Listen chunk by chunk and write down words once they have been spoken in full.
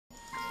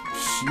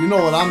You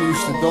know what I'm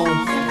used to doing.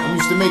 I'm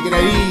used to making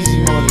that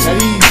easy money, that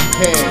easy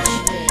cash.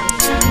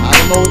 I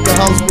don't know what the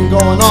hell's been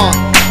going on.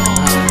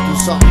 I have to do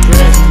something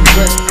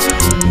drastic.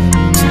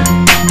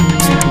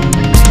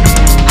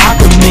 I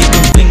can make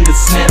them fingers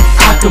snap,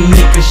 I can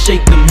make her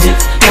shake them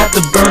hips. Got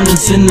the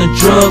burners in the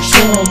drug,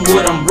 show them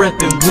what I'm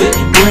reppin' with.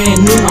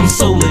 Brand new, I'm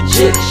so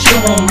legit,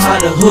 show them how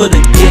the hood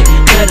get.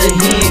 Better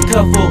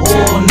handcuff her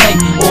all night,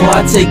 or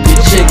I take your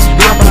chick.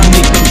 I can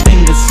make them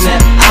fingers snap,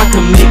 I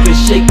can make her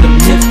shake them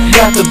hips.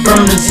 Got the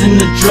burners in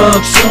the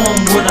drug, show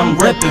them what I'm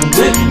reppin'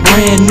 with.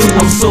 Brand new,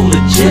 I'm so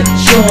legit,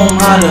 show them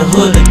how the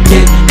hood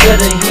get.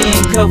 Better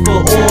handcuff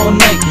her all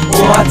night,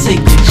 or I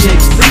take your chick.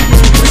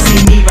 See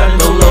me riding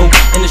low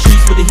in the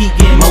streets with the heat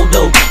getting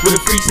modo. With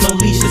the freaks, no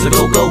leash, it's a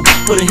go-go.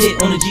 Put a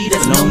hit on the G,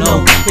 that's a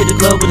no-no. Hit the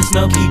club with a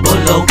smell, keep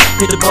it low.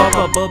 Hit the bar,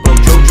 pop up, blow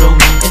Jojo.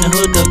 In the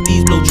hood of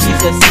these blow trees,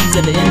 that sees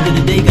at the end of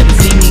the day, got the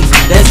same needs.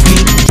 That's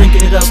me,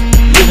 drinking it up,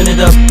 living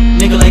it up.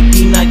 Nigga like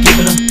me, not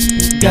giving up.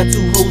 Got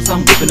two hoes,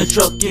 I'm whipping a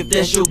truck. If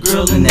that's your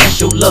girl and that's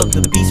your luck.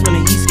 The beast from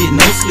the east get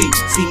no sleep.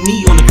 See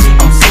me on the beat,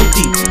 I'm so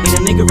deep. Ain't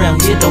a nigga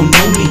around here don't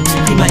know me.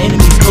 Keep my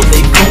enemies close,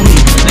 they phony.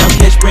 Now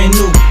catch brand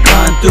new,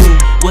 grind through.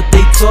 What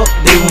they talk,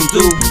 they won't do.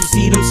 You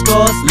see them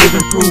scars,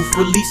 living proof.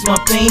 Release my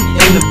pain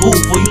in the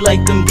booth. Or you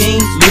like them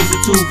games, lose a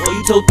tooth. Or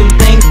you told them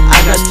things, I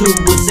got two.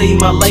 What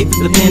saved my life is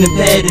the pen and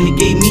pad, and it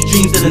gave me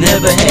dreams that I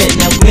never had.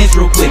 Now glance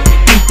real quick,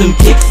 beat them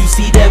kicks. You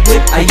see that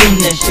whip, I am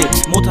that shit.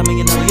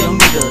 Multi-million-dollar young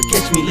nigga.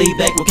 Catch me laid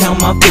back, will count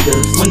my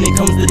figures. When it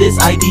comes to this,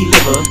 I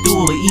deliver.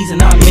 Do it with ease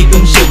and I make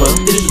them shiver.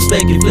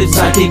 Disrespect your flip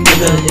sidekick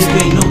nigga. If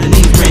you ain't know the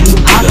name's brand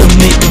new nigga. I can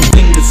make them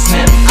fingers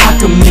snap, I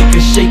can make her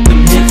shake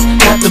them hips.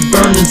 Got the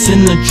burners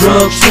in the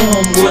drug, show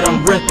them what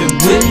I'm reppin'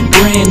 with.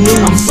 Brand new,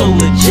 I'm so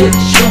legit,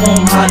 show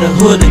them how the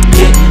hood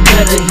get.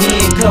 Better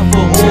handcuff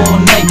her all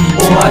night,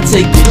 or I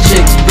take your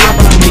chick. I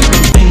can make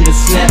them fingers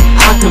snap,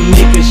 I can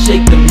make her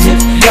shake them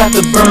hips. Got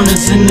the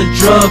burners in the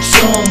drug,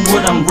 show them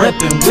what I'm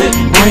reppin' with.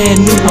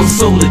 Brand new, I'm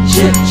so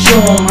legit, show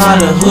them how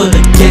the hood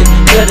get.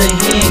 Better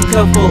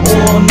handcuff her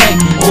all night,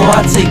 or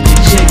I take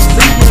your chick.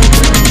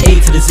 A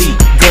to the Z,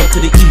 dub to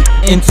the E,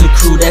 into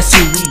crew, that's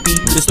who we be.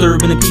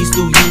 Disturbing the peace,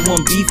 do you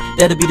want beef?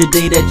 That'll be the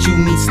day that you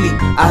meet sleep,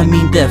 I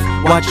mean death.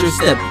 Watch your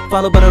step,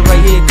 followed by the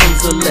right, here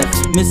comes the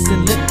left.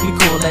 Missing lip, we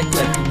call that